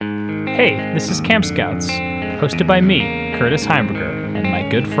Hey, this is Camp Scouts, hosted by me, Curtis Heimberger, and my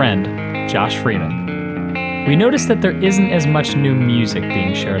good friend, Josh Freeman. We noticed that there isn't as much new music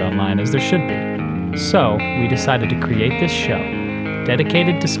being shared online as there should be, so we decided to create this show,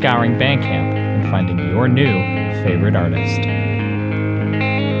 dedicated to scouring Bandcamp and finding your new favorite artist.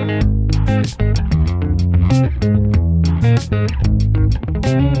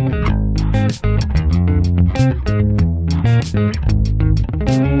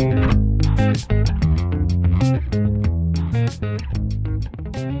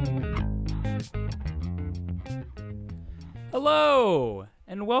 Hello,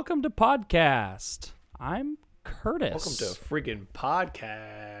 and welcome to Podcast. I'm Curtis. Welcome to a friggin'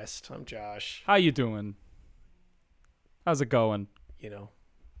 podcast. I'm Josh. How you doing? How's it going? You know,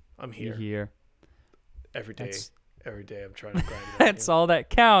 I'm here. You here? Every day. Every day I'm trying to grind it out. That's all that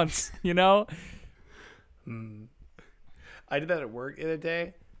counts, you know? I did that at work the other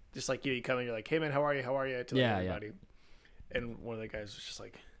day. Just like you come in, you're like, hey man, how are you? How are you? To everybody. And one of the guys was just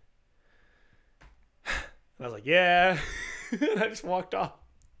like, and I was like, yeah. And I just walked off.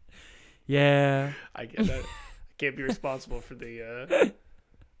 Yeah. I can't be responsible for the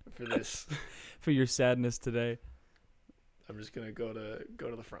for this. For your sadness today. I'm just gonna go to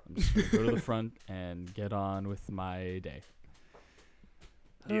the front. I'm just gonna go to the front and get on with my day.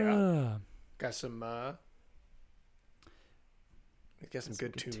 Yeah. Got some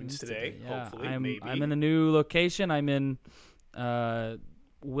good tunes today. Yeah, hopefully, I'm maybe. in a new location. I'm in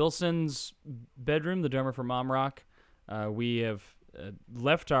Wilson's bedroom, the drummer for Mom Rock. We have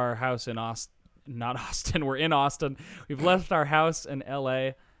left our house in Austin. Not Austin. We're in Austin. We've left our house in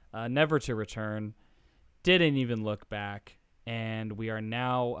L.A. Never to return. Didn't even look back. And we are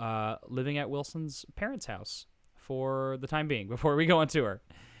now living at Wilson's parents' house for the time being before we go on tour.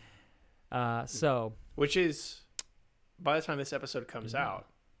 Which is, by the time this episode comes out,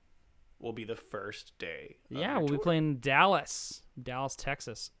 will be the first day of your we'll tour. be playing Dallas,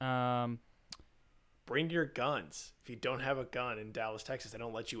 Texas. Bring your guns. If you don't have a gun in Dallas, Texas, they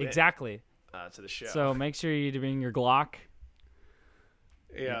don't let you Exactly. in to the show. So make sure you bring your Glock,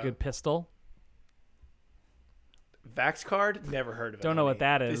 your good pistol. Vax card? Never heard of it. Don't know what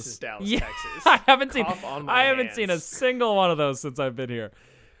that is. This is Dallas, Yeah. Texas. I haven't seen. Cough on my I haven't hands. seen a single one of those since I've been here.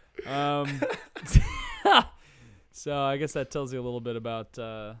 So I guess that tells you a little bit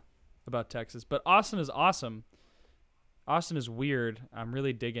about Texas. But Austin is awesome. Austin is weird. I'm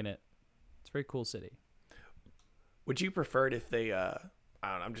really digging it. It's a very cool city. Would you prefer it if they? I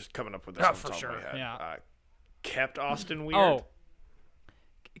don't know. I'm just coming up with this. For sure. Yeah. Kept Austin weird. Oh.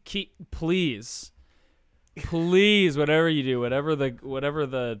 Please, whatever you do, whatever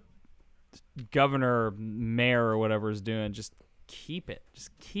the governor, or mayor, or whatever is doing, just keep it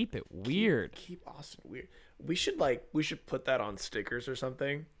weird. Keep Austin weird. We should put that on stickers or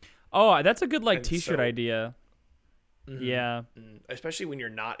something. Oh, that's a good And t-shirt idea. Mm-hmm. Yeah. Especially when you're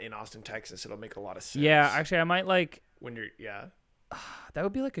not in Austin, Texas, it'll make a lot of sense. Yeah, actually, I might when you're that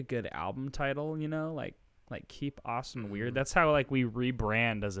would be a good album title, you know, like Keep Austin Weird. That's how we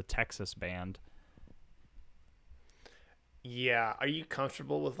rebrand as a Texas band. Yeah, are you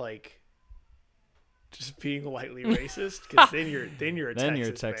comfortable with just being lightly racist? Because then you're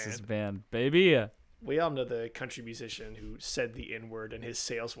a Texas band, baby. We all know the country musician who said the N-word and his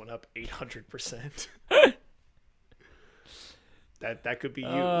sales went up 800%. That could be you.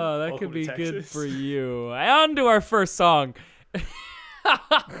 Oh, that Welcome could be to good Texas. for you. On to our first song.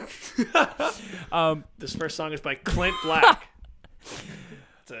 This first song is by Clint Black.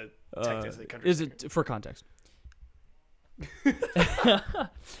 It's a Texas country Is singer. it for context?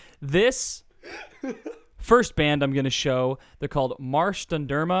 This first band I'm going to show, they're called Marsh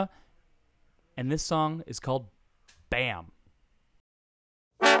Dunderma, and this song is called Bam.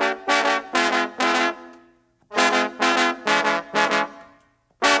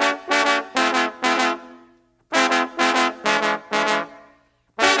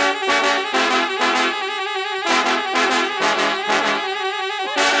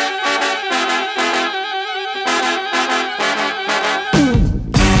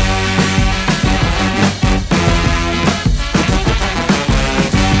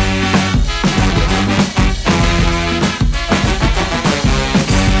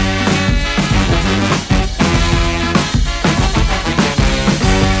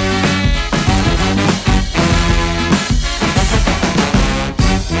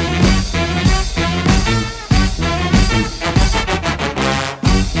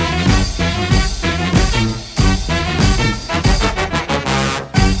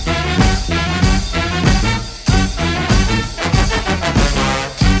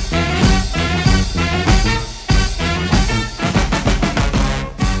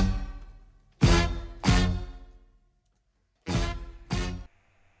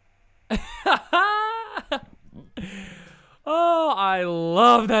 I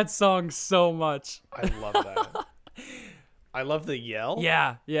love that song so much. I love that. I love the yell.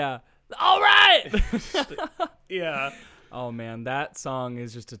 Yeah. All right. Yeah. Oh man, that song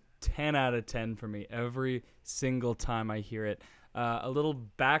is just a 10 out of 10 for me every single time I hear it. A little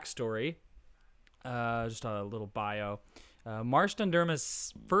backstory, just a little bio. Marston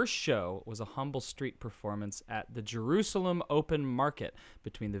Derma's first show was a humble street performance at the Jerusalem Open Market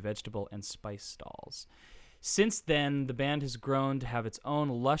between the vegetable and spice stalls. Since then, the band has grown to have its own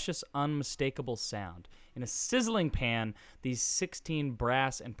luscious, unmistakable sound. In a sizzling pan, these 16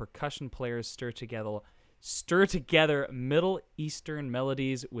 brass and percussion players stir together Middle Eastern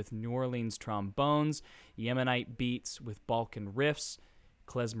melodies with New Orleans trombones, Yemenite beats with Balkan riffs,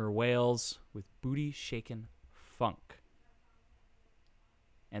 klezmer wails with booty-shaken funk.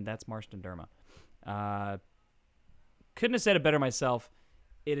 And that's Marston Derma. Couldn't have said it better myself.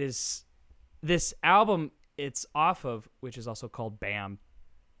 It is this album it's off of, which is also called Bam.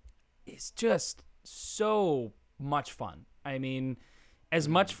 It's just so much fun. I mean, as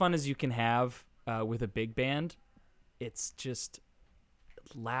much fun as you can have with a big band. It's just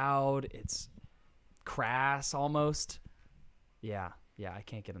loud. It's crass almost. Yeah, I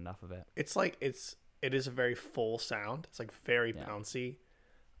can't get enough of it. It's like it is a very full sound. It's like very bouncy.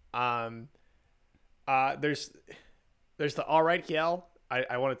 There's the all right yell.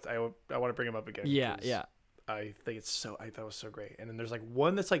 I want to bring him up again. Yeah. I think I thought it was so great. And then there's like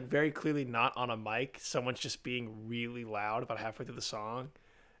one that's like very clearly not on a mic. Someone's just being really loud about halfway through the song,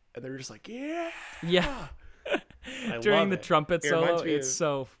 and they're just like, yeah. During the trumpet solo, it's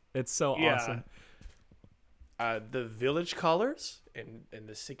so awesome. The Village Callers in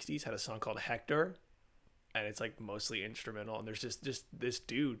the 60s had a song called Hector, and it's like mostly instrumental, and there's just this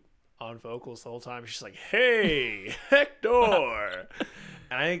dude on vocals the whole time. She's like, hey, Hector.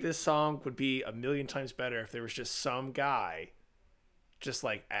 And I think this song would be a million times better if there was just some guy just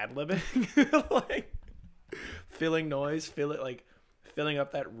like ad-libbing, like filling noise, filling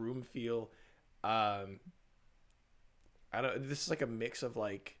up that room feel. This is like a mix of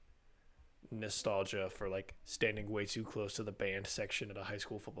like nostalgia for like standing way too close to the band section at a high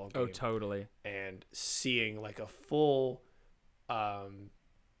school football game. Oh, totally. And seeing like a full,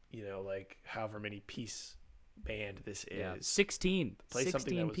 like however many piece band this is. Yeah. 16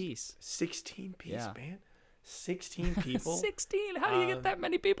 piece. 16 piece band? 16 people? 16? How do you get that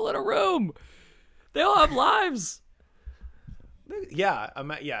many people in a room? They all have lives. Yeah.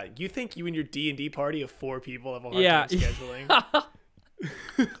 You think you and your D&D party of 4 people have a hard time scheduling?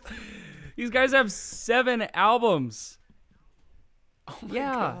 These guys have 7 albums. Oh my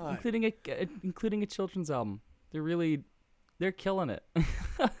God. including a children's album. They're killing it.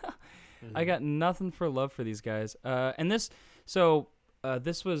 I got nothing for love for these guys. And this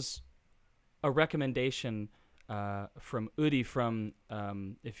was a recommendation from Udi from,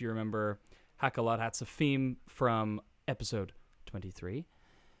 if you remember, Hakalat Hatzafim from episode 23.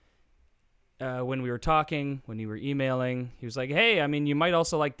 When we were talking, when you were emailing, he was like, hey, I mean, you might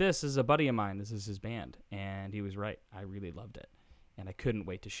also like this. This is a buddy of mine. This is his band. And he was right. I really loved it. And I couldn't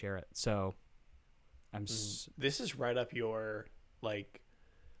wait to share it. So this is right up your, like,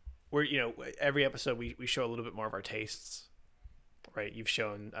 where, every episode we show a little bit more of our tastes, right? You've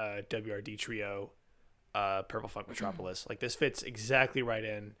shown WRD Trio, Purple Funk Metropolis. Like, this fits exactly right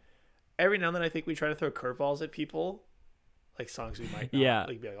in. Every now and then I think we try to throw curveballs at people, like songs we might not,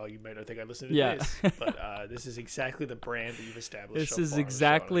 like, be like, oh, you might not think I listened to this, but this is exactly the brand that you've established. This is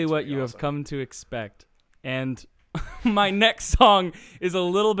exactly what you have come to expect. And my next song is a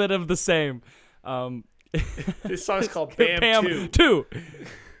little bit of the same. This song's called Bam 2.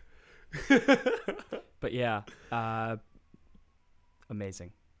 But yeah,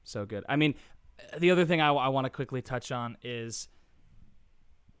 amazing. So good. I mean, the other thing I want to quickly touch on is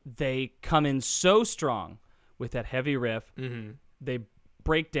they come in so strong with that heavy riff. Mm-hmm. They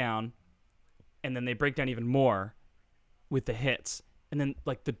break down, and then they break down even more with the hits. And then,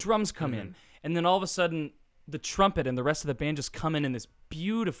 like, the drums come in. And then all of a sudden, the trumpet and the rest of the band just come in this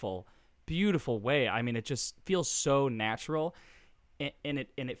beautiful, beautiful way. I mean, it just feels so natural. And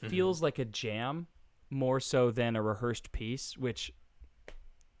it feels like a jam more so than a rehearsed piece, which,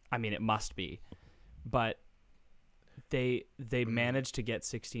 I mean, it must be. But they managed to get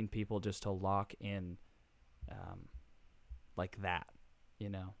 16 people just to lock in like that,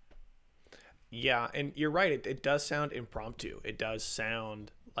 Yeah, and you're right. It does sound impromptu. It does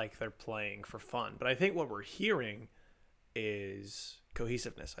sound like they're playing for fun. But I think what we're hearing is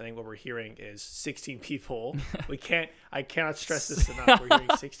cohesiveness. I think what we're hearing is 16 people. I cannot stress this enough. We're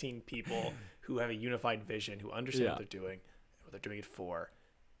hearing 16 people who have a unified vision, who understand what they're doing, what they're doing it for.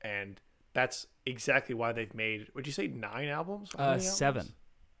 And That's exactly why they've made, would you say 9 albums? How many 7. albums?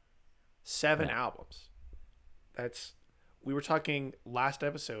 7 Yeah. albums. We were talking last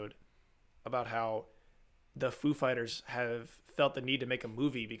episode about how the Foo Fighters have felt the need to make a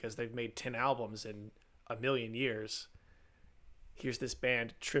movie because they've made 10 albums in a million years. Here's this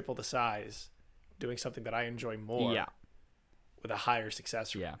band triple the size doing something that I enjoy more Yeah. with a higher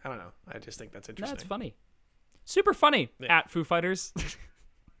success rate. Yeah. I don't know. I just think that's interesting. That's funny. Super funny at Foo Fighters.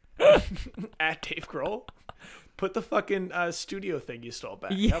 At Dave Grohl, put the fucking studio thing you stole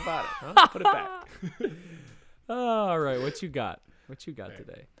back. Yeah. How about it? Huh? Put it back. All right, what you got? What you got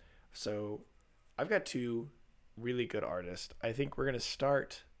today? So, I've got 2 really good artists. I think we're gonna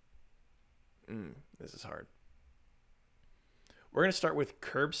start. This is hard. We're gonna start with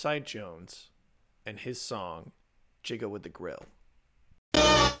Curbside Jones and his song "Jigga with the Grill."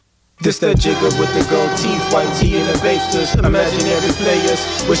 This that jigger with the gold teeth, white tee and the babesters. Imaginary players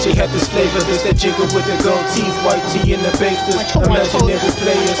wish they had this flavor. This that jigger with the gold teeth, white tee and the babesters. Imaginary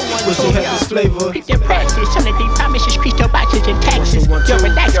players wish they had this flavor. Keep their practice, telling they promises, crease your boxes and taxes. Yo,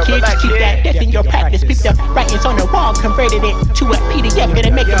 relax, kid, just keep that death in your practice. Keep the writings on the wall, converted it to a PDF. Gonna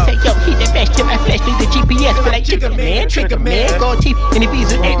make them say, yo, he the best to my flesh, leave the GPS. Feel like Jigga man, Trigger man, gold teeth, and the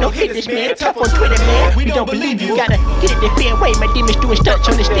visa ain't no hitters, man. Tough on Twitter, man. We don't believe you, gotta get it the fair way. My demons doing stunts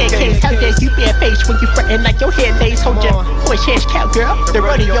on the staircase. How dare you bare face when you frontin' like your hair lays? Hold your horse hash cowgirl. The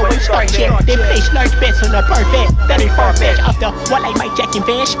rodeo ain't start yet. They place large bets on a perfect. That ain't far-fetched. Off the wall like Mike Jack and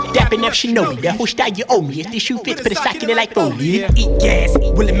Vance. Dapping up Shinobi. The whole style you owe me. If this shoe fits, put a sock in it like Foley. Eat gas,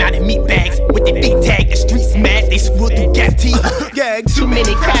 will them out in meat bags. With their big tag, the streets mad. They swirl through gas teeth. Too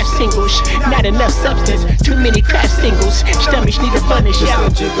many craft singles, not enough substance. Too many craft singles. Stomachs need a bunnish. This Yeah.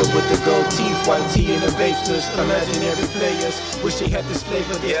 that jigger with the gold teeth, white tee and the babesters. Imaginary players wish they had this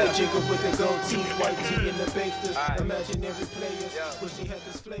flavor. This that jigger with the gold teeth, white tee and the babesters. Imaginary players wish they had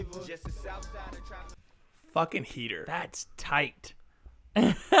this flavor. Fucking heater. That's tight.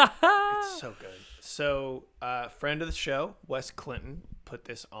 It's so good. So, friend of the show, Wes Clinton, put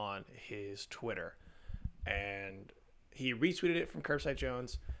this on his Twitter, and he retweeted it from Curbside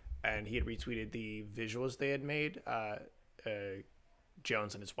Jones, and he had retweeted the visuals they had made.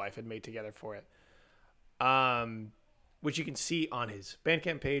 Jones and his wife had made together for it, which you can see on his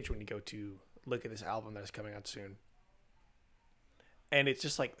Bandcamp page when you go to look at this album that is coming out soon. And it's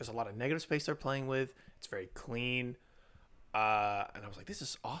just like there's a lot of negative space they're playing with. It's very clean. And I was like, this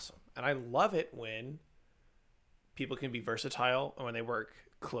is awesome. And I love it when people can be versatile and when they work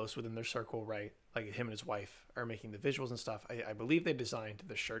close within their circle, right? Like him and his wife are making the visuals and stuff. I believe they designed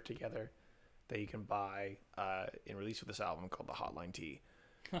the shirt together that you can buy in release with this album called the Hotline Tee.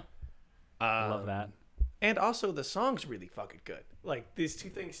 I love that. And also the song's really fucking good. Like these two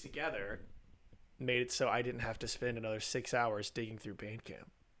things together made it so I didn't have to spend another 6 hours digging through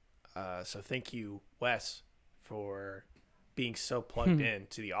Bandcamp. So thank you, Wes, for being so plugged in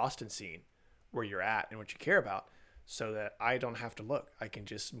to the Austin scene where you're at and what you care about so that I don't have to look. I can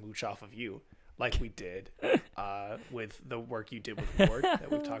just mooch off of you like we did with the work you did with Ward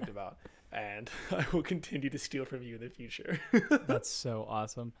that we've talked about. And I will continue to steal from you in the future. That's so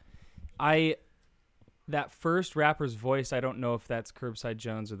awesome. That first rapper's voice, I don't know if that's Curbside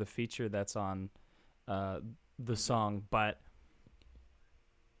Jones or the feature that's on the song, but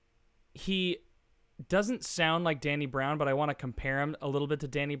he doesn't sound like Danny Brown, but I want to compare him a little bit to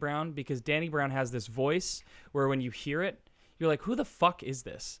Danny Brown because Danny Brown has this voice where when you hear it, you're like, who the fuck is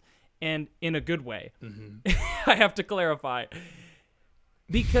this? And in a good way. I have to clarify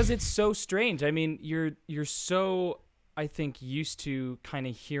because it's so strange. I mean, you're so, I think, used to kind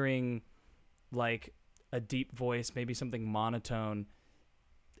of hearing like a deep voice, maybe something monotone,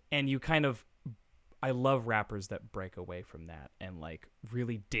 and you kind of, I love rappers that break away from that and like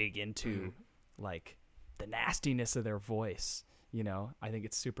really dig into like the nastiness of their voice. You know, I think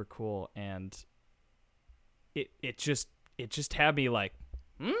it's super cool, and it just had me like,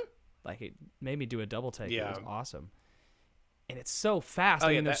 like it made me do a double take. Yeah. It was awesome, and it's so fast. Oh,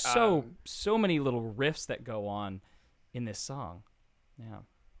 I yeah, mean, there's that, so many little riffs that go on in this song. Yeah.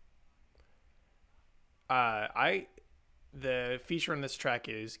 The feature on this track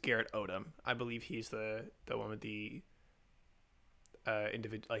is Garrett Odom. I believe he's the one with the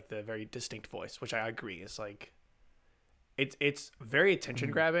like the very distinct voice, which I agree is like it's very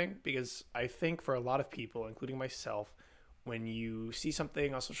attention grabbing because I think for a lot of people, including myself, when you see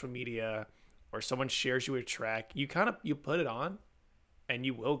something on social media or someone shares you a track, you put it on and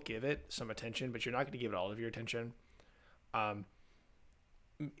you will give it some attention, but you're not going to give it all of your attention.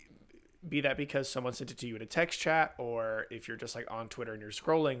 Be that because someone sent it to you in a text chat, or if you're just like on Twitter and you're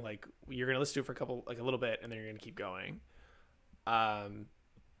scrolling, like you're gonna listen to it for a little bit, and then you're gonna keep going.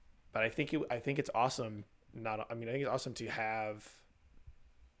 But I think it's awesome. I think it's awesome to have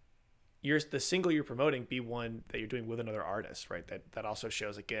the single you're promoting be one that you're doing with another artist, right? That also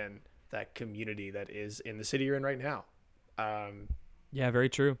shows again that community that is in the city you're in right now. Yeah, very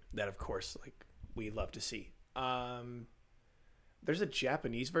true. That of course, like, we love to see. There's a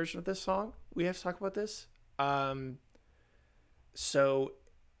Japanese version of this song. We have to talk about this. So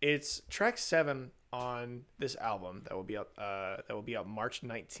it's track 7 on this album that will be out March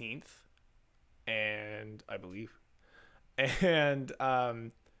 19th, and I believe, and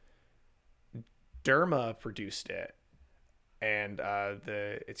Derma produced it, and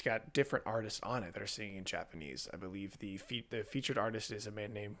it's got different artists on it that are singing in Japanese. I believe the featured artist is a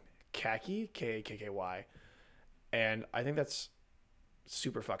man named Kaki, Kakky, and I think that's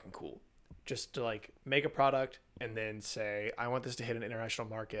super fucking cool. Just to like make a product and then say, I want this to hit an international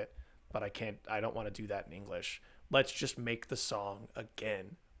market, but I don't want to do that in English. Let's just make the song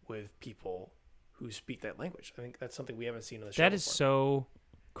again with people who speak that language. I think that's something we haven't seen on the show. That is so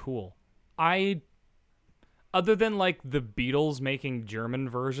cool. Other than like the Beatles making German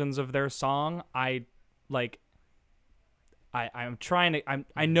versions of their song, I'm trying to,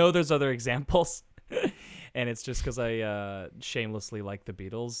 I know there's other examples. And it's just because I shamelessly like the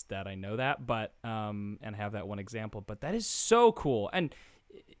Beatles that I know that, but and have that one example. But that is so cool, and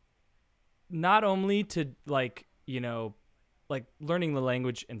not only to like learning the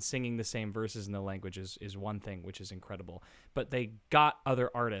language and singing the same verses in the language is one thing, which is incredible. But they got other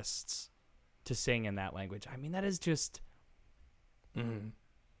artists to sing in that language. I mean, that is just,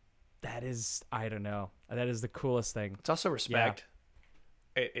 that is, I don't know, that is the coolest thing. It's also respect.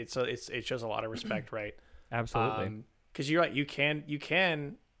 Yeah. It shows a lot of respect, right? Absolutely. Because you're right, you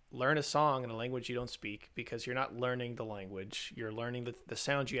can learn a song in a language you don't speak because you're not learning the language. You're learning the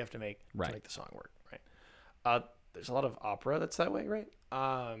sounds you have to make to make the song work, right? There's a lot of opera that's that way, right?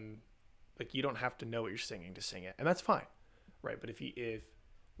 Like you don't have to know what you're singing to sing it, and that's fine, right? But if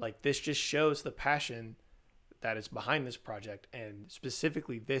like this just shows the passion that is behind this project, and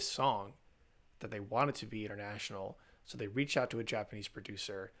specifically this song, that they want it to be international, so they reach out to a Japanese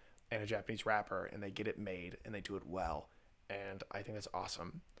producer and a Japanese rapper, and they get it made, and they do it well. And I think that's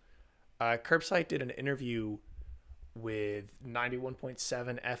awesome. Curbside did an interview with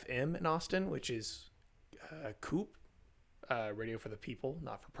 91.7 FM in Austin, which is Coop, Radio for the People,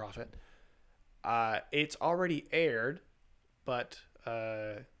 not for profit. It's already aired, but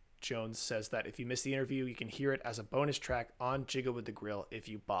Jones says that if you missed the interview, you can hear it as a bonus track on Jigga with the Grill if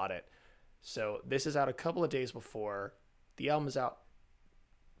you bought it. So this is out a couple of days before the album is out.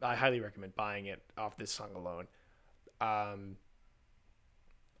 I highly recommend buying it off this song alone.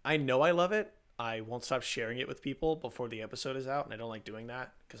 I know I love it. I won't stop sharing it with people before the episode is out, and I don't like doing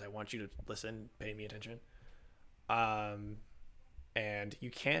that because I want you to listen, pay me attention. And you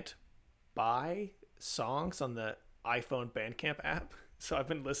can't buy songs on the iPhone Bandcamp app, so I've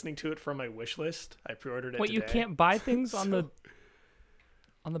been listening to it from my wish list. I pre-ordered it today. You can't buy things on the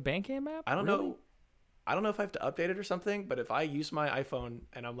Bandcamp app? I don't know. I don't know if I have to update it or something, but if I use my iPhone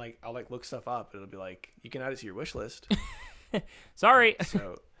and I'll look stuff up, it'll be like, you can add it to your wish list. Sorry.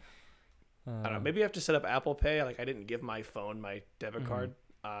 So I don't know. Maybe I have to set up Apple Pay. Like I didn't give my phone my debit card.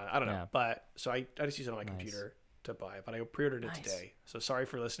 I don't know. Yeah. But so I just use it on my computer to buy it. But I pre-ordered it today. So sorry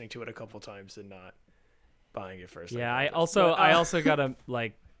for listening to it a couple times and not buying it first. Yeah, I also gotta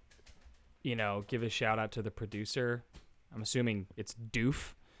give a shout out to the producer. I'm assuming it's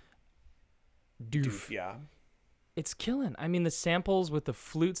Doof. Doof, yeah. It's killing. I mean, the samples with the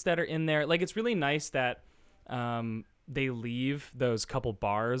flutes that are in there, like it's really nice that they leave those couple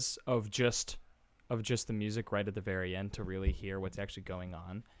bars of just the music right at the very end to really hear what's actually going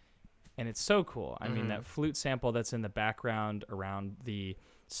on. And it's so cool. I mean, that flute sample that's in the background around the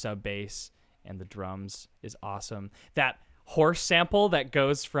sub bass and the drums is awesome. That horse sample that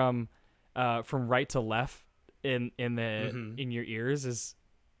goes from right to left in your ears is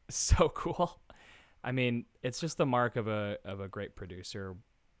so cool. I mean, it's just the mark of a great producer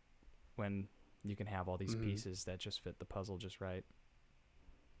when you can have all these pieces that just fit the puzzle just right.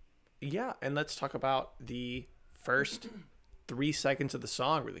 Yeah, and let's talk about the first 3 seconds of the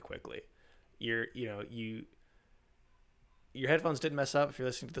song really quickly. Your headphones didn't mess up if you're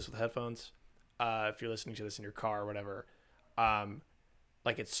listening to this with headphones. If you're listening to this in your car or whatever,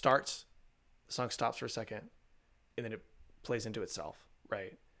 like it starts, the song stops for a second, and then it plays into itself,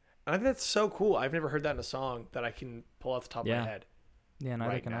 right? And I think that's so cool. I've never heard that in a song that I can pull off the top of my head. Yeah,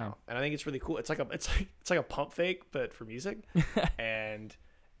 neither right can now. And I think it's really cool. It's like a pump fake, but for music. And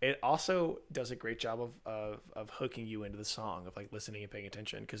it also does a great job of hooking you into the song, of like listening and paying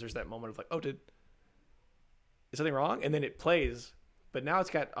attention. Because there's that moment of like, is something wrong? And then it plays But now it's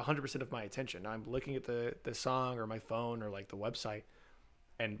got 100% of my attention. Now I'm looking at the song or my phone or like the website,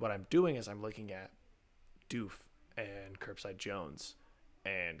 and what I'm doing is I'm looking at Doof and Curbside Jones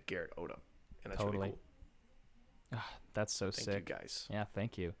and Garrett Odom, and that's Totally. really cool. That's so Thank sick. you guys. Yeah,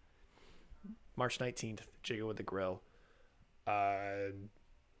 thank you. March 19th, Jigga with the Grill. I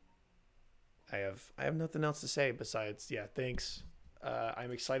have nothing else to say besides thanks.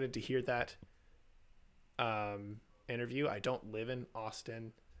 I'm excited to hear that interview. I don't live in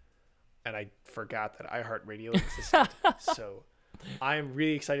Austin, and I forgot that iHeartRadio existed. So I'm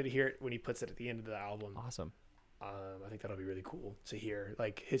really excited to hear it when he puts it at the end of the album. Awesome. I think that'll be really cool to hear,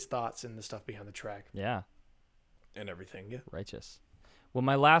 like his thoughts and the stuff behind the track Yeah, and everything. Yeah. righteous. Well,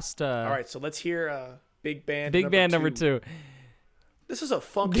 my last All right, so let's hear Big Band. number two. This is a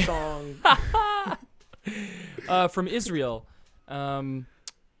funk song. From Israel.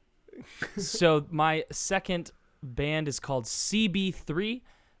 So my second band is called CB3.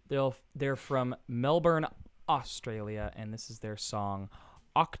 They're from Melbourne, Australia, and this is their song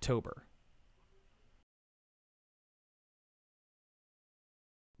October.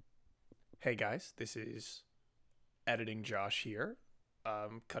 Hey guys, this is Editing Josh here.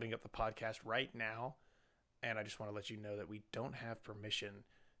 Cutting up the podcast right now, and I just want to let you know that we don't have permission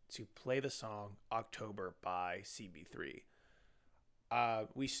to play the song October by CB3.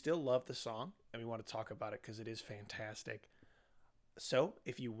 We still love the song, and we want to talk about it because it is fantastic. So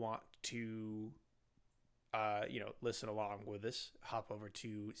if you want to listen along with us, hop over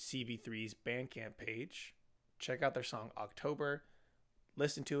to CB3's Bandcamp page, check out their song October,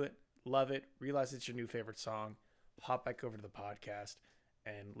 listen to it, love it, realize it's your new favorite song, hop back over to the podcast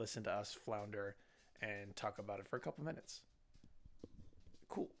and listen to us flounder and talk about it for a couple minutes.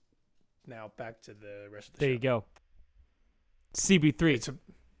 Cool. Now back to the rest of the show. There you go. CB3.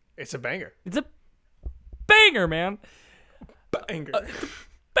 It's a banger. It's a banger, man. Banger.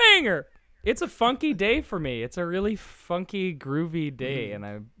 Banger. It's a funky day for me. It's a really funky, groovy day,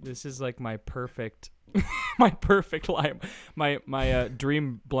 and this is like my perfect, my perfect line, my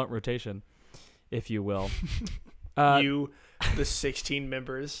dream blunt rotation, if you will. The 16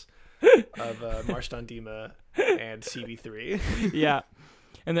 members of Marston Dima and CB3. Yeah,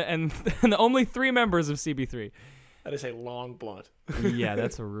 and the only 3 members of CB3. That is a long blunt. Yeah,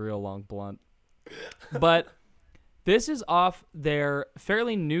 that's a real long blunt. But this is off their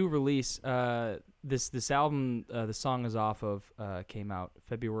fairly new release. This album, the song is off of, came out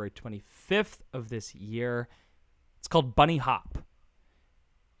February 25th of this year. It's called Bunny Hop,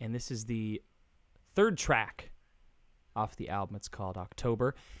 and this is the 3rd track off the album. It's called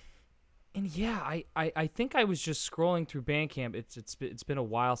October. And yeah, I think I was just scrolling through Bandcamp. It's been a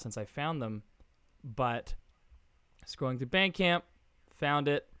while since I found them, but scrolling through Bandcamp, found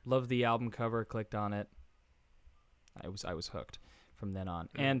it, loved the album cover, clicked on it. I was hooked from then on.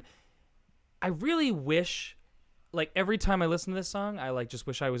 And I really wish, like every time I listen to this song, I like just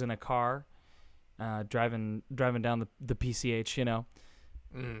wish I was in a car, driving down the PCH, you know.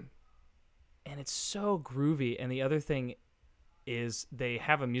 And it's so groovy. And the other thing is they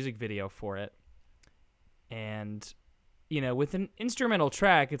have a music video for it. And, you know, with an instrumental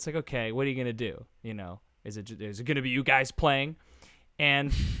track, it's like, okay, what are you going to do? You know, is it going to be you guys playing?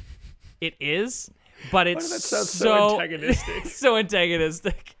 And it is, but it's Why does that sound so antagonistic? so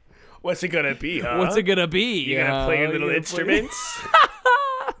antagonistic. What's it going to be, huh? What's it going to be? You going to play your little instruments?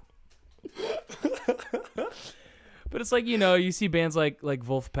 But it's like, you know, you see bands like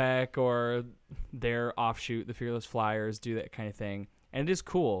Wolfpack or their offshoot, the Fearless Flyers, do that kind of thing. And it is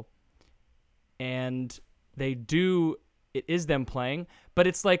cool. And it is them playing, but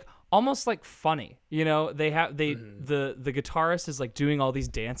it's like almost like funny. You know, the guitarist is like doing all these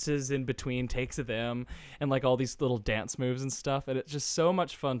dances in between takes of them and like all these little dance moves and stuff. And it's just so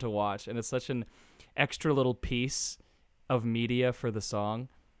much fun to watch. And it's such an extra little piece of media for the song.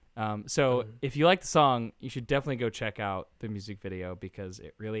 So if you like the song, you should definitely go check out the music video because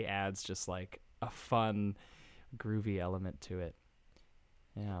it really adds just like a fun, groovy element to it.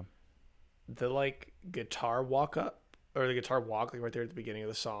 Yeah. The like guitar walk up or the guitar walk like right there at the beginning of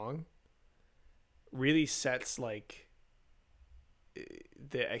the song really sets like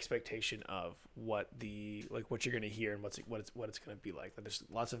the expectation of what you're going to hear and what it's going to be like. There's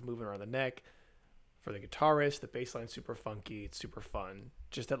lots of movement around the neck. For the guitarist, the bass line's super funky. It's super fun.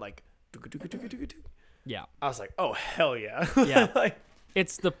 Just that like, Yeah. I was like, oh hell yeah, Yeah. like,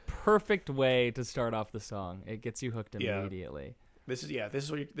 It's the perfect way to start off the song. It gets you hooked immediately. this is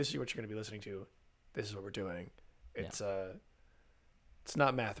what you're going to be listening to. This is what we're doing. It's it's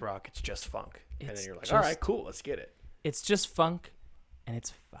not math rock. It's just funk. And then you're like, all right, cool, let's get it. It's just funk, and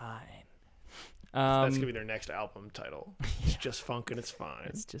it's fine. That's gonna be their next album title. It's just funk and it's fine.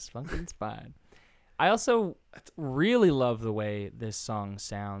 It's just funk and it's fine. I also really love the way this song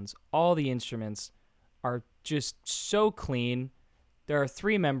sounds. All the instruments are just so clean. There are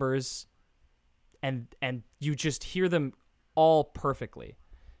 3 members, and you just hear them all perfectly.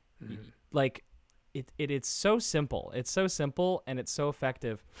 Like it's so simple. It's so simple and it's so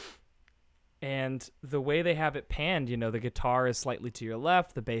effective. And the way they have it panned, the guitar is slightly to your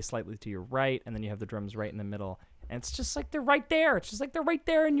left, the bass slightly to your right, and then you have the drums right in the middle. And it's just like they're right there. It's just like they're right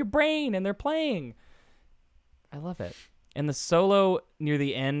there in your brain and they're playing. I love it. And the solo near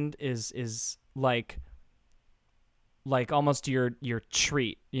the end is like almost your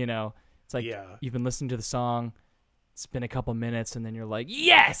treat, It's like you've been listening to the song, it's been a couple minutes, and then you're like,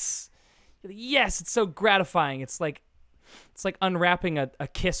 yes! Yes, it's so gratifying. It's like unwrapping a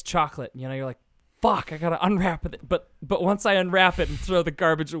Kiss chocolate. You're like, fuck, I gotta unwrap it. But once I unwrap it and throw the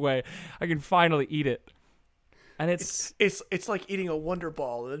garbage away, I can finally eat it. And it's like eating a Wonder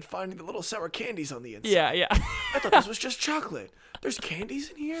Ball and then finding the little sour candies on the inside. Yeah. I thought this was just chocolate. There's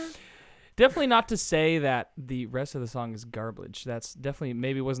candies in here? Definitely not to say that the rest of the song is garbage. That's definitely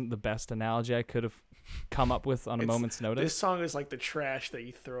maybe wasn't the best analogy I could have come up with on a moment's notice. This song is like the trash that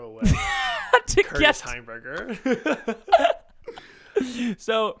you throw away. To Curtis Heimberger.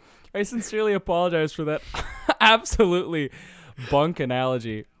 So I sincerely apologize for that absolutely bunk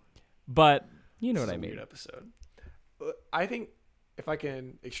analogy. But you know what I mean. Weird episode. I think if I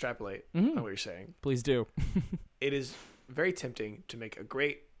can extrapolate on what you're saying, please do. It is very tempting to make a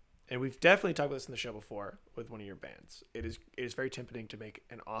great, and we've definitely talked about this in the show before with one of your bands. It is very tempting to make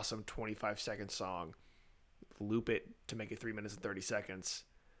an awesome 25-second song, loop it to make it 3 minutes and 30 seconds,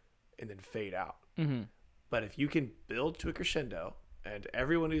 and then fade out. Mm-hmm. But if you can build to a crescendo, and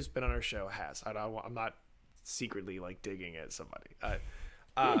everyone who's been on our show has, I'm not secretly like digging at somebody.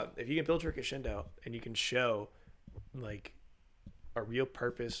 If you can build to a crescendo and you can show like a real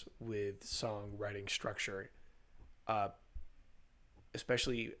purpose with songwriting structure,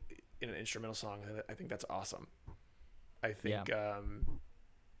 especially in an instrumental song, I think that's awesome. I think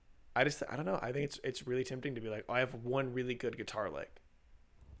I don't know. I think it's really tempting to be like, I have one really good guitar lick,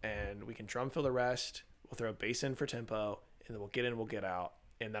 and we can drum fill the rest. We'll throw a bass in for tempo, and then we'll get in, we'll get out,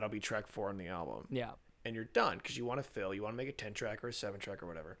 and that'll be track 4 on the album. Yeah, and you're done because you want to fill, you want to make a 10-track or a 7-track or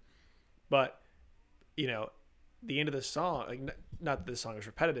whatever. But the end of the song, like not that this song is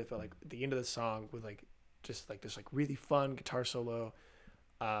repetitive, but like the end of the song with like just like this like really fun guitar solo,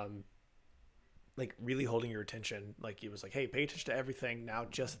 like really holding your attention. Like it was like, hey, pay attention to everything, now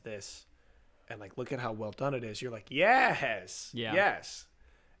just this, and like look at how well done it is. You're like, yes.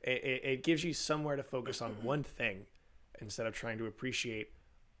 It gives you somewhere to focus on one thing instead of trying to appreciate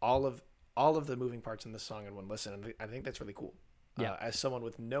all of the moving parts in the song in one listen. And I think that's really cool. Yeah. As someone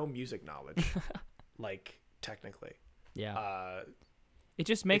with no music knowledge, like technically. Yeah. It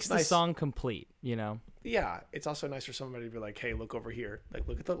just makes the nice. song complete, Yeah. It's also nice for somebody to be like, hey, look over here. Like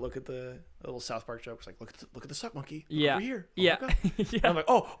look at the little South Park jokes. Like look at the suck monkey. Look over here. Oh yeah. my God. Yeah. And I'm like,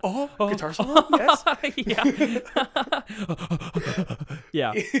 oh, guitar solo? Yes.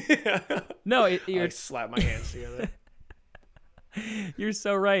 Yeah. No, I like slap my hands together. You're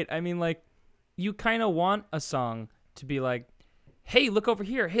so right. I mean, like, you kind of want a song to be like, hey, look over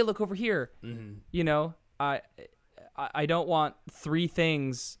here. Hey, look over here. Mm-hmm. I don't want 3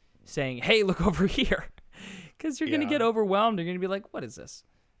 things saying, hey, look over here. Because you're going to get overwhelmed. You're going to be like, what is this?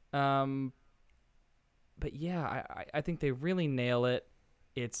 But yeah, I think they really nail it.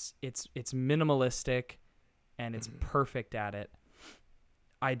 It's minimalistic, and it's perfect at it.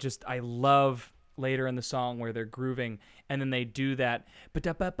 I love later in the song where they're grooving, and then they do that, and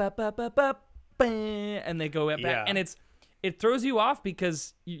they go back, and it throws you off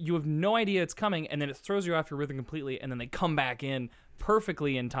because you have no idea it's coming, and then it throws you off your rhythm completely, and then they come back in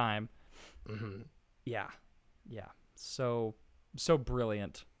perfectly in time. Mm-hmm. Yeah. So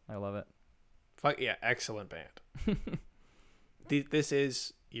brilliant. I love it. Fuck yeah, excellent band. This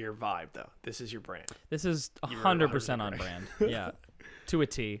is your vibe, though. This is your brand. This is 100% on brand. Yeah, to a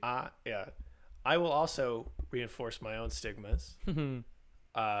T. Yeah. I will also reinforce my own stigmas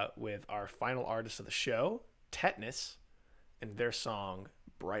with our final artist of the show, Tetanus, and their song,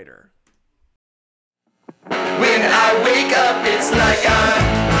 Brighter. When I wake up, it's like I'm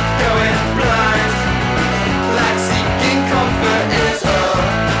going blind. Like seeking comfort is a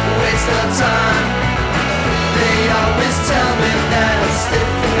waste of time. They always tell me that I'm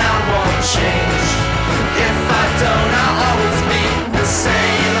stiff and I won't change. If I don't, I'll always be the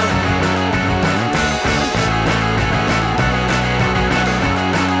same.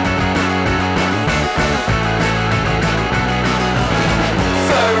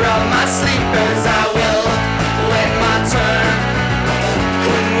 For all my sleepers, I will wait my turn.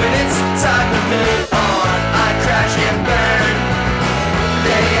 And when it's time to move on, I crash and burn.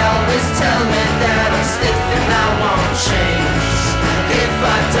 They always tell me that I'm stiff and I won't change. If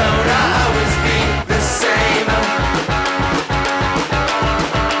I don't, I'll always be the same.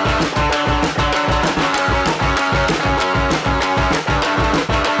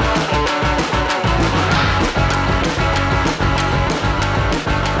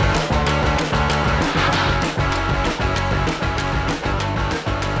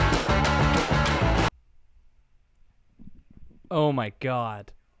 Oh my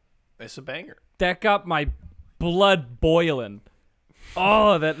god. It's a banger. That got my blood boiling.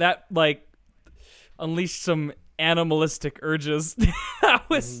 Oh, that like unleashed some animalistic urges. That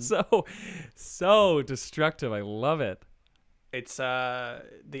was so destructive. I love it. It's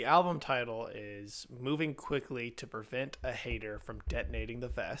the album title is "Moving Quickly to Prevent a Hater from Detonating the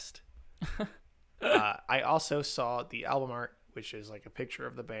Vest." I also saw the album art, which is like a picture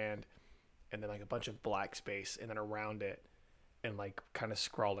of the band, and then like a bunch of black space, and then around it, and like kind of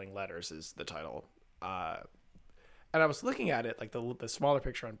scrawling letters is the title. And I was looking at it, like the smaller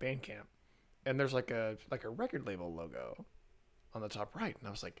picture on Bandcamp, and there's like a record label logo on the top right, and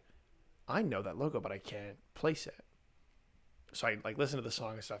I was like, I know that logo, but I can't place it. So I like listen to the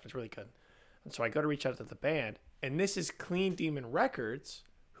song and stuff. It's really good. And so I go to reach out to the band, and this is Clean Demon Records,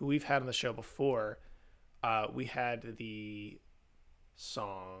 who we've had on the show before. We had the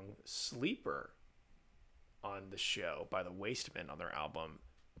song Sleeper on the show by the Wastemen on their album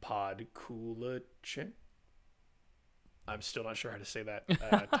Pod Coolachin. I'm still not sure how to say that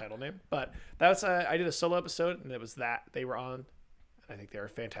title name, but that was I did a solo episode, and it was that they were on. I think they're a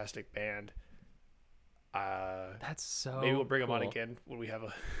fantastic band. That's so Maybe we'll bring them on cool. again when we have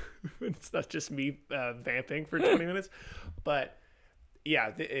it's not just me vamping for 20 minutes. But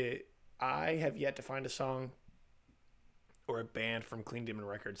yeah, I have yet to find a song or a band from Clean Demon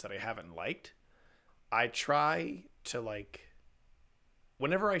Records that I haven't liked. I try to like,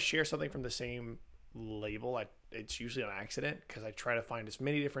 whenever I share something from the same label, it's usually on accident, because I try to find as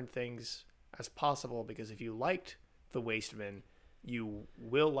many different things as possible, because if you liked the Wastemen, you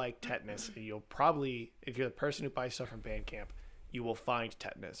will like Tetanus, and you'll probably, if you're the person who buys stuff from Bandcamp, you will find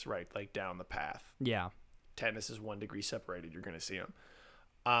Tetanus right like down the path. Yeah. Tetanus is 1 degree separated. You're gonna see them.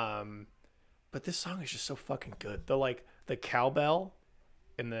 But this song is just so fucking good. The cowbell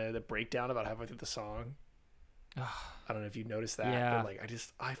and the breakdown about halfway through the song. I don't know if you noticed that. Yeah. But like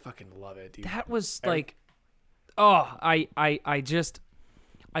I fucking love it, dude. That was like, I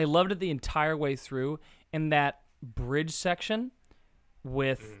loved it the entire way through. And that bridge section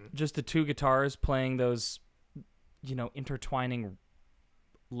with just the two guitars playing those, intertwining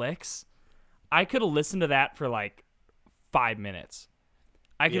licks. I could have listened to that for like 5 minutes.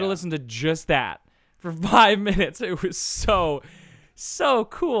 I could have listened to just that for 5 minutes. It was so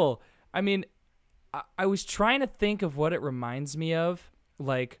cool. I mean, I was trying to think of what it reminds me of,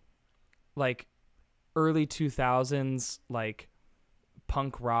 like early 2000s, like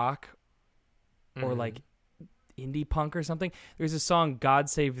punk rock or like indie punk or something. There's a song "God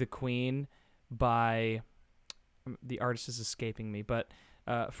Save the Queen" by the artist is escaping me, but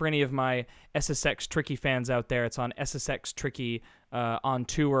for any of my SSX Tricky fans out there, it's on SSX Tricky on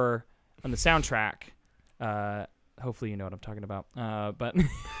tour on the soundtrack. Hopefully you know what I'm talking about. But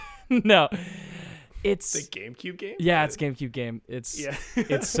no, it's the GameCube game. Yeah, it's GameCube game. It's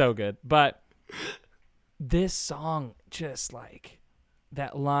it's so good. But this song, just like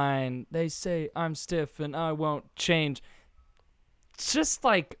that line, they say I'm stiff and I won't change. Just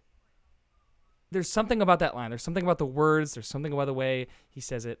like, there's something about that line. There's something about the words. There's something about the way he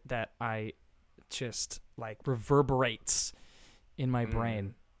says it that I just like reverberates in my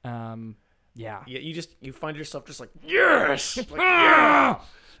brain. Yeah. Yeah, you find yourself just like, Yes. like, yeah.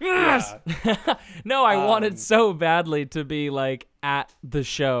 Yes. Yeah. No, I wanted so badly to be like at the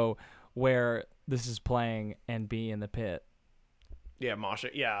show where this is playing and be in the pit. Yeah, Masha.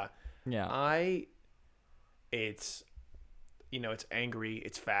 Yeah. Yeah. It's angry,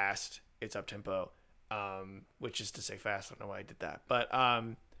 it's fast, it's up tempo, which is to say fast. I don't know why I did that, but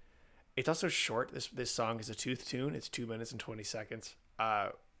it's also short. This song is a tooth tune. It's 2 minutes and 20 seconds,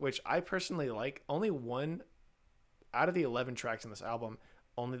 which I personally like. Only one out of the 11 tracks on this album,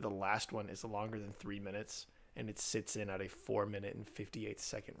 only the last one is longer than 3 minutes, and it sits in at a 4 minute and 58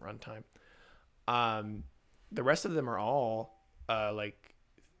 second runtime. The rest of them are all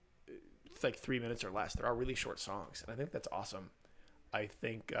it's like 3 minutes or less. They're all really short songs, and I think that's awesome. I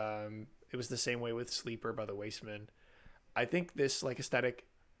think it was the same way with Sleeper by the Wastemen. I think this like aesthetic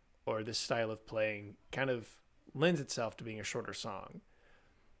or this style of playing kind of lends itself to being a shorter song.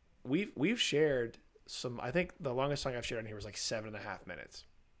 we've shared some. I think the longest song I've shared on here was like 7.5 minutes,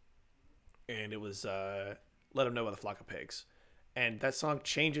 and it was "Let 'Em Know" by the Flock of Pigs, and that song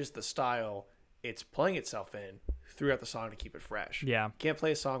changes the style it's playing itself in throughout the song to keep it fresh. Yeah. Can't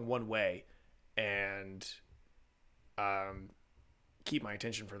play a song one way and keep my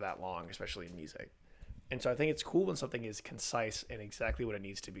attention for that long, especially in music. And so I think it's cool when something is concise and exactly what it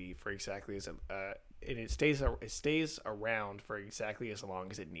needs to be for exactly as and it stays around for exactly as long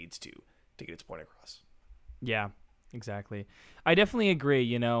as it needs to get its point across. Yeah, exactly. I definitely agree.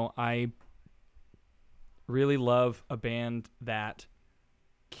 You know, I really love a band that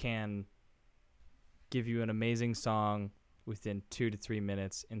can give you an amazing song within 2 to 3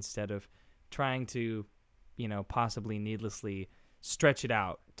 minutes instead of trying to, you know, possibly needlessly stretch it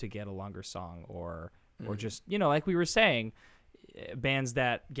out to get a longer song or just, you know, like we were saying, bands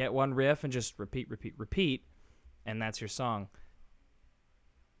that get one riff and just repeat, and that's your song.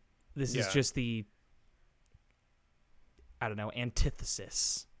 This is just the, I don't know,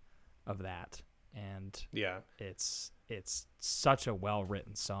 antithesis of that. And Yeah. it's such a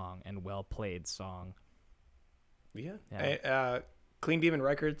well-written song and well-played song. Yeah. Clean Demon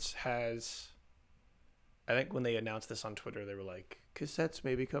Records has, I think when they announced this on Twitter, they were like, cassettes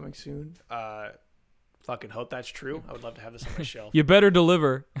may be coming soon. Fucking hope that's true. I would love to have this on my shelf. You better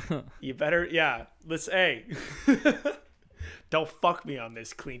deliver. You better, yeah. Let's, hey. Don't fuck me on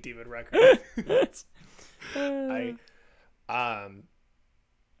this, Clean Demon Records. I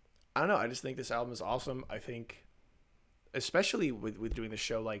don't know. I just think this album is awesome. I think, especially with doing the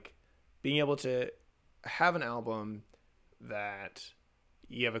show, like being able to have an album that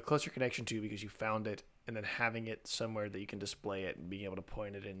you have a closer connection to because you found it, and then having it somewhere that you can display it and being able to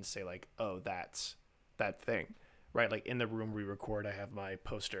point it in and say like, oh, that's that thing, right? Like in the room we record, I have my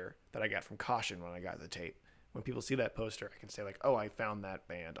poster that I got from Caution when I got the tape. When people see that poster, I can say like, oh, I found that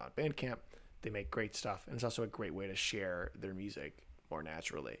band on Bandcamp. They make great stuff, and it's also a great way to share their music more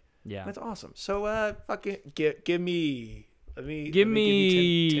naturally. Yeah. That's awesome. So fucking give me let me Give let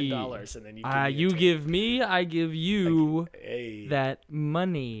me give you $10 and then you give me you a tape. give me, I give you Hey, that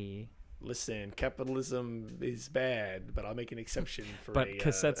money. listen, capitalism is bad, but I'll make an exception for But a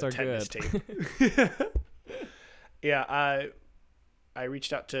cassettes a are tetanus good. tape. Yeah, I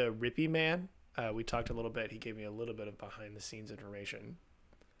reached out to Rippy Man. We talked a little bit. He gave me a little bit of behind the scenes information.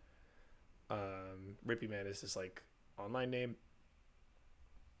 Rippy Man is this like online name.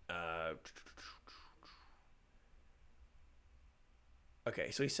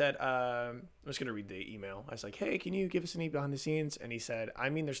 Okay, so he said, I'm just going to read the email. I was like, hey, can you give us any behind the scenes? And he said, I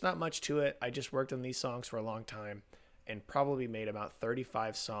mean, there's not much to it. I just worked on these songs for a long time and probably made about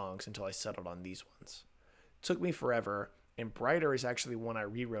 35 songs until I settled on these ones. Took me forever, and Brighter is actually one I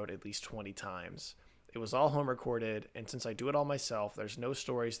rewrote at least 20 times. It was all home recorded, and since I do it all myself, there's no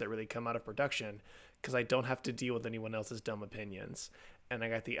stories that really come out of production because I don't have to deal with anyone else's dumb opinions. And I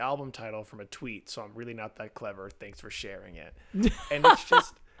got the album title from a tweet, so I'm really not that clever. Thanks for sharing it. And it's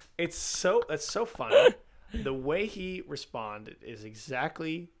just, that's so funny. The way he responded is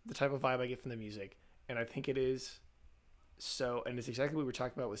exactly the type of vibe I get from the music, and I think it is so, and it's exactly what we were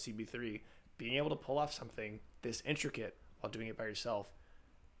talking about with CB3. Being able to pull off something this intricate while doing it by yourself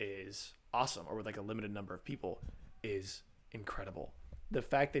is awesome, or with like a limited number of people is incredible. The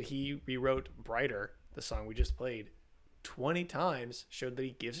fact that he rewrote Brighter, the song we just played, 20 times showed that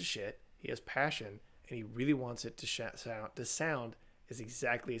he gives a shit, he has passion, and he really wants it to sound as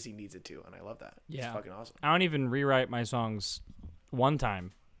exactly as he needs it to, and I love that. Yeah. It's fucking awesome. I don't even rewrite my songs one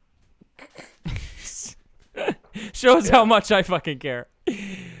time. Shows how much I fucking care.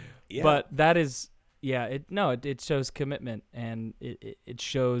 Yeah. But that is, yeah, it shows commitment, and it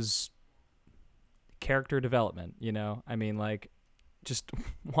shows character development, you know? I mean, like, just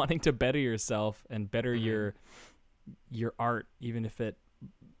wanting to better yourself and better your art, even if it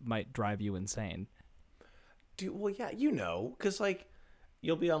might drive you insane. Dude, well, yeah, you know, because, like,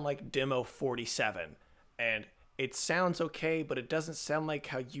 you'll be on, like, demo 47, and it sounds okay, but it doesn't sound like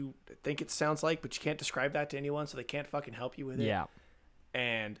how you think it sounds like, but you can't describe that to anyone, so they can't fucking help you with it. Yeah.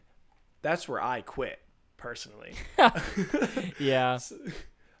 And that's where I quit, personally. Yeah.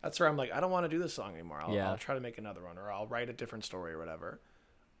 That's where I'm like, I don't want to do this song anymore. Yeah. I'll try to make another one, or I'll write a different story or whatever.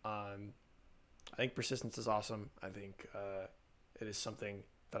 I think Persistence is awesome. I think it is something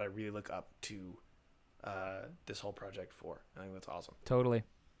that I really look up to this whole project for. I think that's awesome. Totally.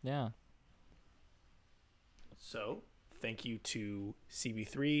 Yeah. So, thank you to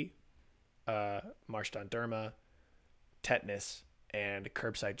CB3, Marston Derma, Tetanus, and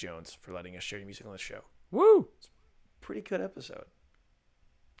Curbside Jones for letting us share your music on the show. Woo! Pretty good episode.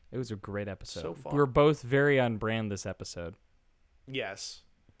 It was a great episode. So far. We were both very on brand this episode. Yes.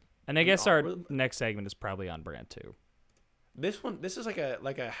 And I guess our We're- next segment is probably on brand too. This is like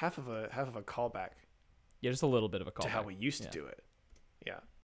a half of a callback Yeah, just a little bit of a call. to how we used to do it. Yeah.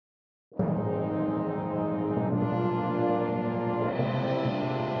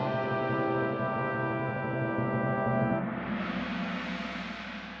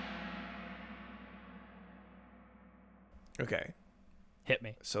 Okay. Hit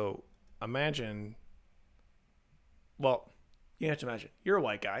me. So imagine. Well, you have to imagine you're a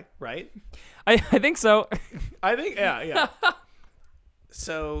white guy, right? I think so. I think, yeah.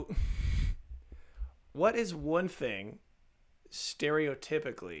 So, what is one thing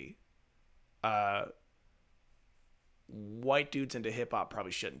stereotypically white dudes into hip hop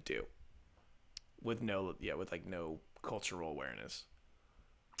probably shouldn't do with no cultural awareness?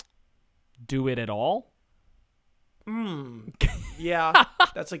 Do it at all? Yeah,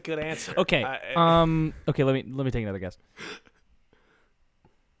 that's a good answer. Okay. Okay. Let me take another guess.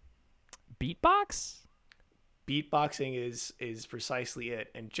 Beatbox? Beatboxing is precisely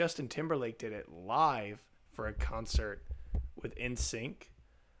it, and Justin Timberlake did it live for a concert with NSYNC.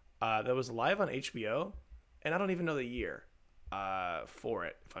 That was live on HBO, and I don't even know the year for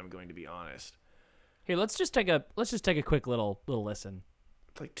it, if I'm going to be honest. Here, let's just take a quick little listen.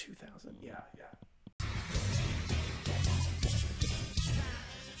 It's like 2000. Yeah.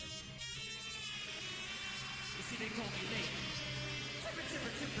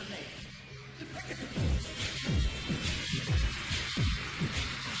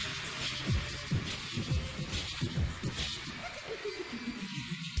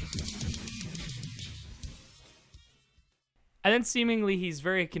 And then seemingly he's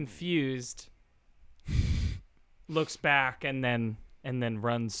very confused, looks back, and then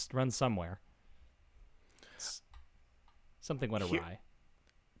runs somewhere. Something went awry.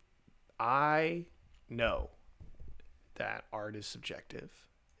 I know that art is subjective,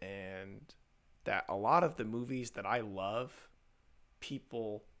 and that a lot of the movies that I love,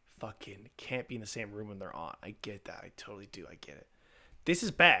 people fucking can't be in the same room when they're on. I get that. I totally do. I get it. This is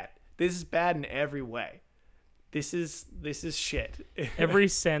bad. This is bad in every way. This is shit. Every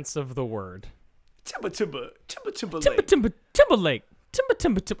sense of the word. Timberlake. Timberlake.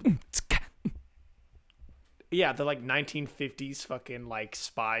 Yeah, the like 1950s fucking like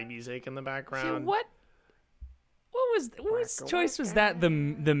spy music in the Yeah, background. what was choice was that? The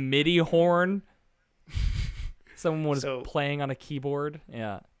MIDI horn? Someone was So- playing on a keyboard.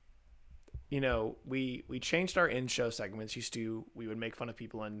 Yeah. You know, we changed our in-show segments. We would make fun of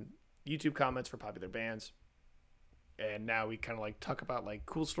people in YouTube comments for popular bands. And now we kind of like talk about like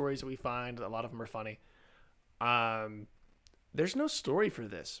cool stories that we find. A lot of them are funny. There's no story for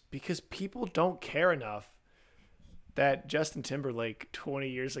this because people don't care enough that Justin Timberlake 20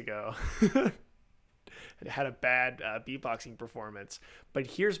 years ago had a bad beatboxing performance. But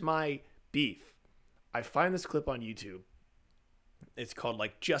here's my beef. I find this clip on YouTube. It's called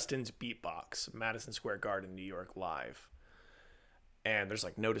like Justin's Beatbox, Madison Square Garden, New York live. And there's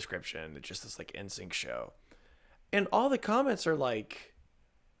like no description. It's just this like NSYNC show. And all the comments are like,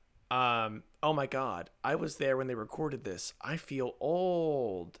 oh my God, I was there when they recorded this. I feel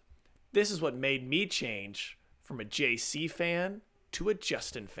old. This is what made me change from a JC fan to a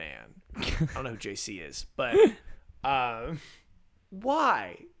Justin fan. I don't know who JC is, but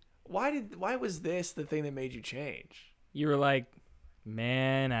why? Why was this the thing that made you change? You were like,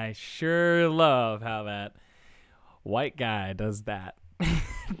 man, I sure love how that white guy does that. Look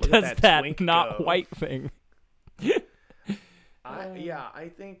at does that that twink not go. white thing.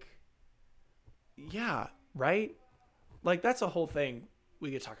 I think, yeah, right? Like, that's a whole thing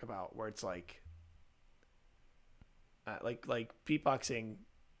we could talk about where it's like beatboxing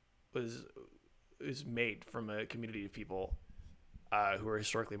was made from a community of people who are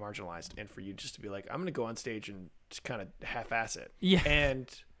historically marginalized, and for you just to be like, I'm going to go on stage and just kind of half-ass it. Yeah. And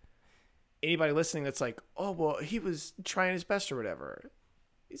anybody listening that's like, oh, well, he was trying his best or whatever.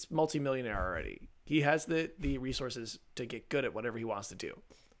 He's multimillionaire already. He has the resources to get good at whatever he wants to do.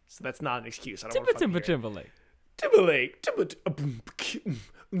 So that's not an excuse. I don't want to Timberlake.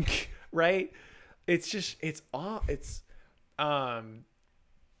 Timberlake, right? It's just, oh my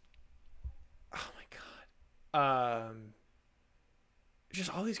God.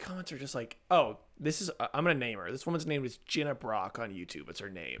 Just all these comments are just like, oh, I'm going to name her. This woman's name is Jenna Brock on YouTube. It's her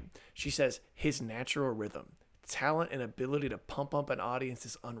name. She says, his natural rhythm, talent, and ability to pump up an audience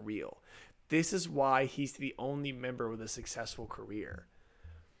is unreal. This is why he's the only member with a successful career.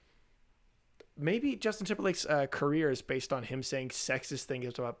 Maybe Justin Timberlake's career is based on him saying sexist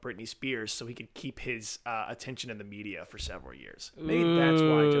things about Britney Spears so he could keep his attention in the media for several years. Maybe that's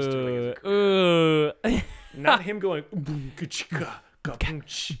why Justin Timberlake has a career. Not him going,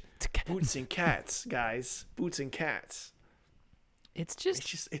 Kaboom. Boots and cats, guys. Boots and cats. It's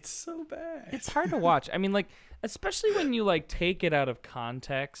just It's so bad. it's hard to watch. I mean, like, especially when you like take it out of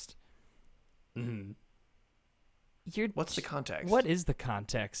context. Mhm. You're What's the context? What is the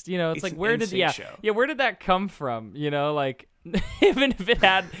context? You know, it's like an where did NSYNC show. where did that come from? You know, like even if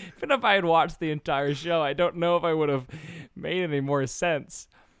I had watched the entire show, I don't know if I would have made any more sense.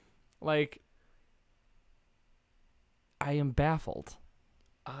 Like, I am baffled.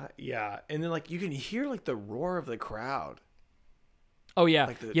 Yeah, and then like you can hear like the roar of the crowd. Oh yeah,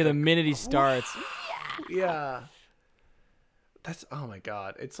 Like the minute he starts. Yeah. That's oh my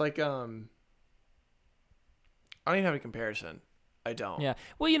god. It's like I don't even have a comparison. I don't. Yeah.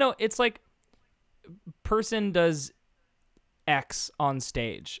 Well, you know, it's like person does X on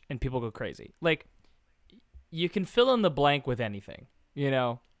stage and people go crazy. Like you can fill in the blank with anything, you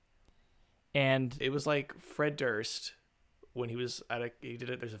know. And It was like Fred Durst when he was he did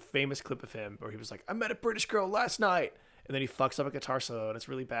it. There's a famous clip of him where he was like, "I met a British girl last night," and then he fucks up a guitar solo and it's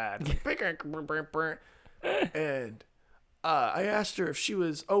really bad. It's like, and I asked her if she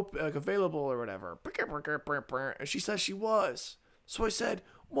was available or whatever, and she said she was. So I said,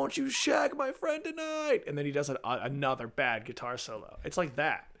 "Won't you shag my friend tonight?" And then he does another bad guitar solo. It's like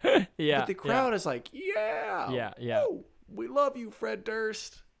that. yeah. But the crowd is like, "Yeah, Yeah. woo, we love you, Fred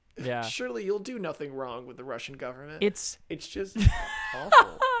Durst. Yeah. Surely you'll do nothing wrong with the Russian government." It's It's just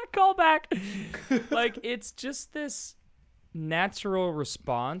awful. call back. Like it's just this natural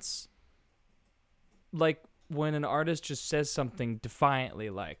response. Like when an artist just says something defiantly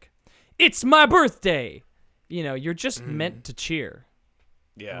like, "It's my birthday." You know, you're just meant to cheer.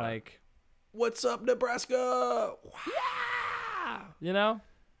 Yeah. Like, "What's up, Nebraska?" you know?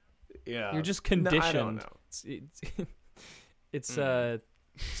 Yeah. You're just No, conditioned. I don't know. It's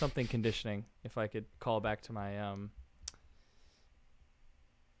something conditioning. If I could call back to my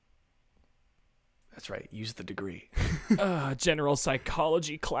That's right. Use the degree. general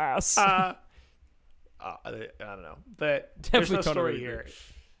psychology class. I don't know. But there's Definitely no totally story agree. here.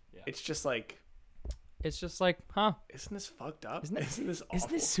 Yeah. It's just like, It's just like, huh? isn't this fucked up? Isn't this awful?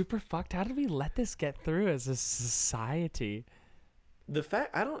 Isn't this super fucked? How did we let this get through as a society? The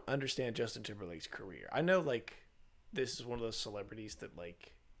fact I don't understand Justin Timberlake's career. I know like this is one of those celebrities that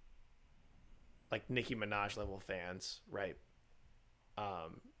like Nicki Minaj level fans, right?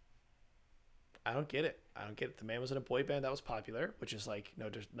 I don't get it. I don't get it. The man was in a boy band that was popular, which is like no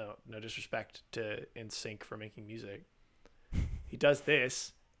disrespect to NSYNC for making music. He does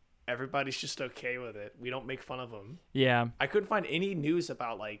this. Everybody's just okay with it. We don't make fun of him. Yeah. I couldn't find any news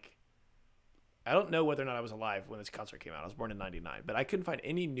about like. I don't know whether or not I was alive when this concert came out. I was born in '99, but I couldn't find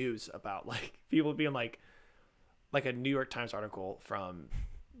any news about like people being like a New York Times article from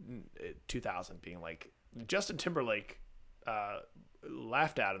 2000 being like Justin Timberlake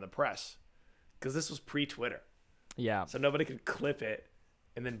laughed at in the press because this was pre-Twitter, Yeah. so nobody could clip it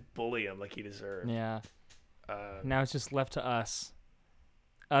and then bully him like he deserved. Yeah. Now it's just left to us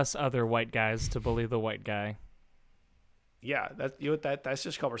other white guys to bully the white guy. Yeah, that's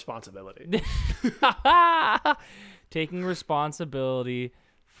just called responsibility. Taking responsibility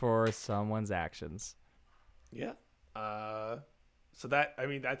for someone's actions. Yeah. So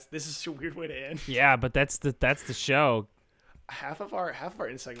this is a weird way to end. Yeah, but that's the show. Half of our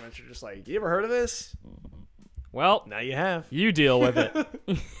in segments are just like, you ever heard of this? Well, Now you have. you deal with it.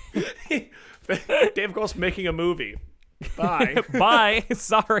 Dave Grohl's making a movie. Bye. Bye.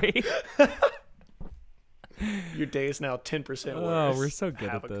 Sorry. Your day is now 10% worse. Oh, we're so good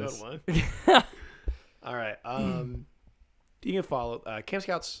Have at a this. good one. All right. You can follow Camp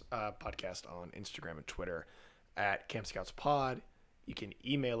Scouts podcast on Instagram and Twitter at Camp Scouts Pod. You can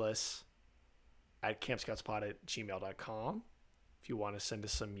email us at campscoutspod@gmail.com if you want to send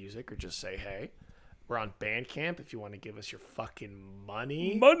us some music or just say hey. We're on Bandcamp if you want to give us your fucking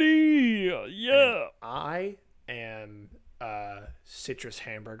money. Money. Yeah. I am Citrus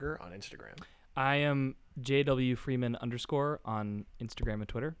Hamburger on Instagram. I am JW Freeman _ on Instagram and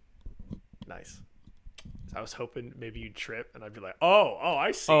Twitter. Nice. So I was hoping maybe you'd trip and I'd be like, oh,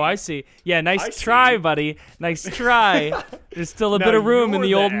 I see. Oh, I see. Yeah, I nice see. try, buddy. Nice try. There's still a Now bit of room in you're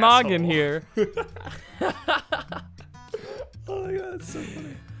the old the noggin asshole. here. Oh my god, that's so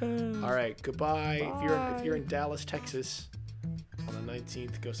funny. All right, goodbye. If you're in Dallas, Texas, on the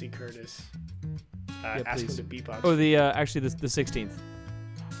 19th, go see Curtis. Ask please. him to beatbox. Oh, the actually the 16th.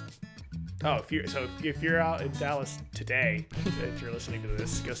 Oh, if you're out in Dallas today, if you're listening to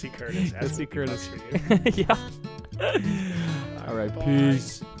this, go see Curtis. Go Ask see him to Curtis. beatbox for you. Yeah. All right. Bye.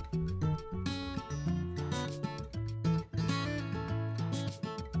 Peace.